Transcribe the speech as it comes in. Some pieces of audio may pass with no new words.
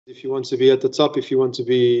If you want to be at the top, if you want to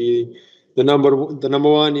be the number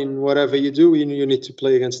one in whatever you do, you need to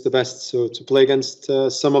play against the best. So to play against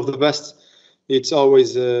some of the best, it's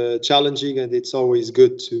always challenging, and it's always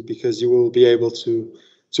good to, because you will be able to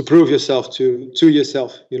prove yourself to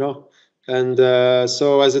yourself, you know. And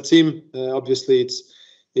so as a team, obviously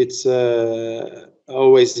it's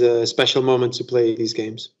always a special moment to play these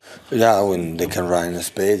games. Yeah, when they can run in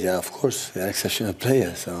space, yeah, of course, they're exceptional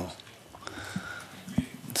players.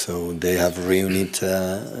 So they have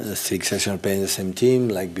reunited 3 exceptional players in the same team,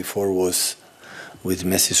 like before was with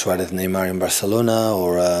Messi, Suarez, Neymar in Barcelona,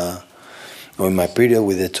 or in my period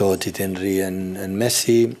with Eto'o, Henry, and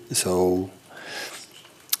Messi. So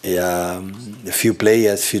yeah, a few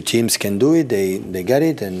players, few teams can do it. They get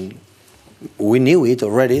it, and we knew it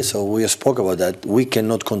already. So we spoke about that. We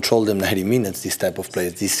cannot control them 90 minutes. This type of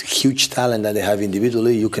players, this huge talent that they have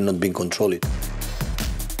individually, you cannot be control it.